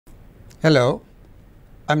Hello,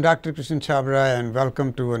 I'm Dr. Krishan Chhabra and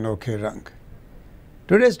welcome to Anokhe Rang.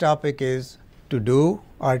 Today's topic is to do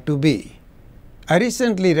or to be. I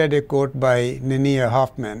recently read a quote by Ninia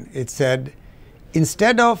Hoffman. It said,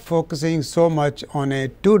 "Instead of focusing so much on a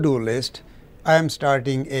to-do list, I am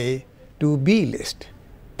starting a to-be list.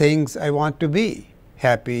 Things I want to be: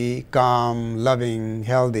 happy, calm, loving,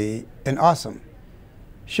 healthy, and awesome."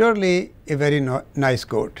 Surely a very nice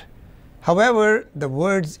quote. However, the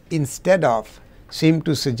words "instead of" seem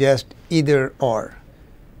to suggest either or.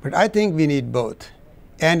 But I think we need both,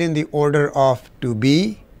 and in the order of to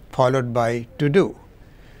be followed by to do.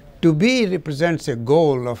 To be represents a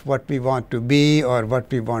goal of what we want to be or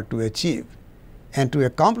what we want to achieve. And to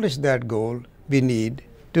accomplish that goal, we need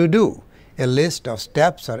to do, a list of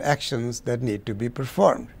steps or actions that need to be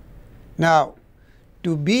performed. Now,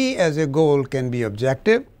 to be as a goal can be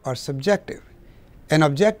objective or subjective. An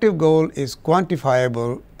objective goal is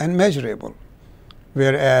quantifiable and measurable,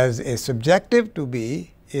 whereas a subjective to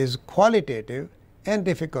be is qualitative and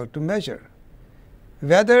difficult to measure.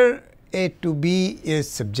 Whether a to be is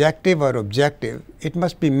subjective or objective, it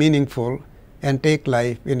must be meaningful and take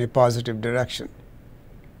life in a positive direction.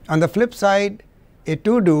 On the flip side, a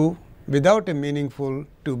to do without a meaningful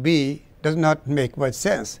to be does not make much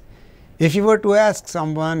sense. If you were to ask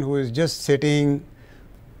someone who is just sitting,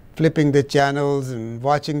 flipping the channels and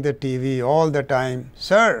watching the TV all the time,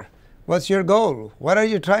 "Sir, what's your goal? What are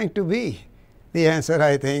you trying to be?" The answer,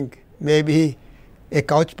 I think, may be a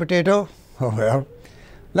couch potato. Oh well.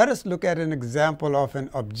 Let us look at an example of an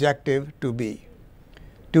objective to be.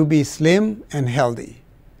 To be slim and healthy.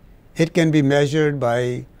 It can be measured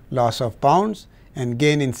by loss of pounds and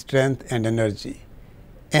gain in strength and energy.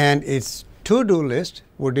 And its to-do list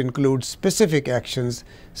would include specific actions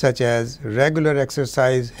such as regular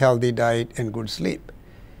exercise, healthy diet, and good sleep.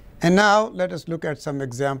 And now let us look at some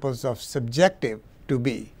examples of subjective to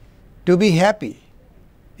be. To be happy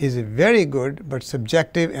is a very good but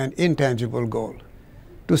subjective and intangible goal.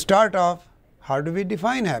 To start off, how do we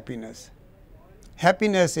define happiness?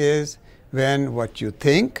 Happiness is when what you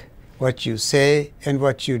think, what you say, and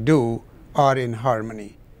what you do are in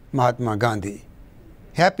harmony. Mahatma Gandhi.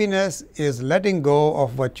 Happiness is letting go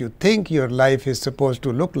of what you think your life is supposed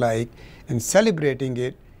to look like and celebrating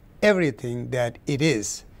it, everything that it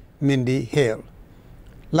is. Mindy Hale.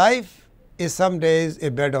 Life is some days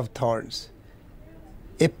a bed of thorns,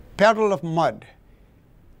 a puddle of mud,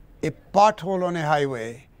 a pothole on a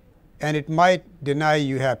highway, and it might deny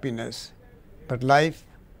you happiness. But life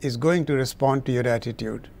is going to respond to your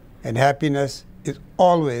attitude, and happiness is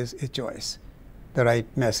always a choice. The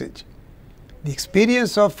right message. The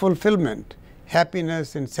experience of fulfillment,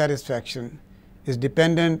 happiness, and satisfaction is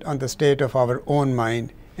dependent on the state of our own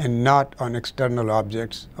mind and not on external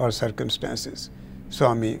objects or circumstances.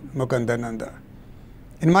 Swami Mukundananda.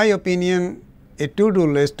 In my opinion, a to-do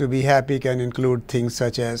list to be happy can include things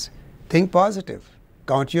such as think positive,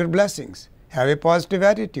 count your blessings, have a positive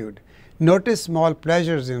attitude, notice small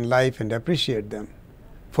pleasures in life and appreciate them,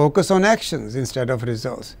 focus on actions instead of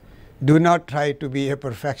results, do not try to be a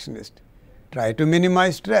perfectionist, try to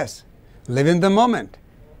minimize stress, live in the moment,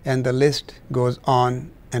 and the list goes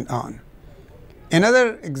on and on.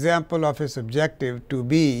 Another example of a subjective to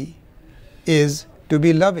be is to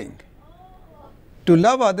be loving. To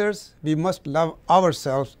love others, we must love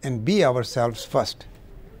ourselves and be ourselves first.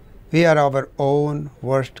 We are our own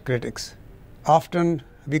worst critics. Often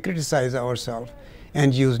we criticize ourselves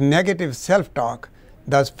and use negative self-talk,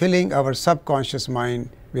 thus filling our subconscious mind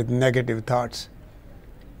with negative thoughts.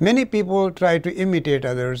 Many people try to imitate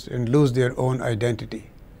others and lose their own identity.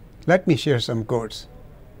 Let me share some quotes.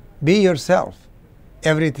 Be yourself.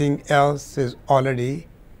 Everyone else is already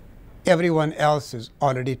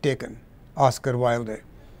taken. Oscar Wilde.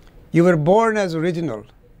 You were born as original.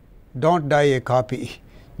 Don't die a copy.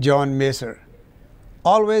 John Maser.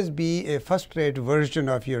 Always be a first-rate version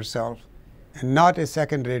of yourself and not a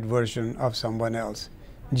second-rate version of someone else.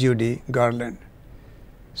 Judy Garland.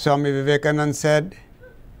 Swami Vivekananda said,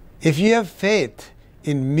 "If you have faith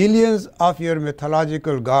in millions of your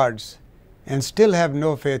mythological gods and still have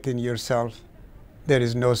no faith in yourself, there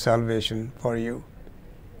is no salvation for you."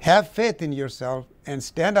 Have faith in yourself and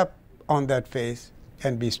stand up on that faith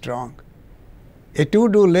and be strong. A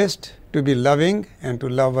to-do list to be loving and to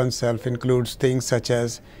love oneself includes things such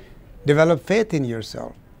as develop faith in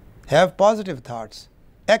yourself, have positive thoughts,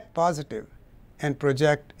 act positive, and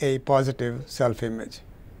project a positive self-image.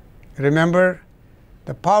 Remember,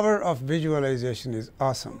 the power of visualization is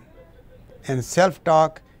awesome, and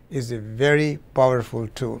self-talk is a very powerful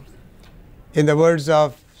tool. In the words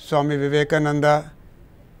of Swami Vivekananda,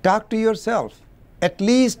 talk to yourself, at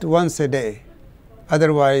least once a day.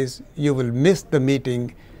 Otherwise, you will miss the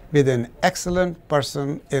meeting with an excellent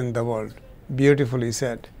person in the world. Beautifully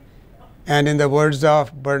said. And in the words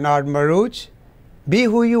of Bernard Maruch, be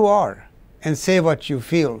who you are and say what you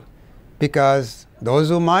feel, because those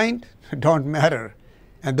who mind don't matter,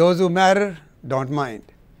 and those who matter don't mind.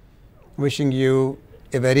 Wishing you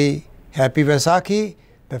a very happy Vaisakhi,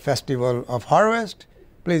 the festival of harvest.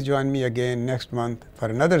 Please join me again next month for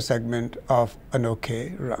another segment of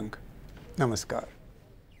Anokhe Rang. Namaskar.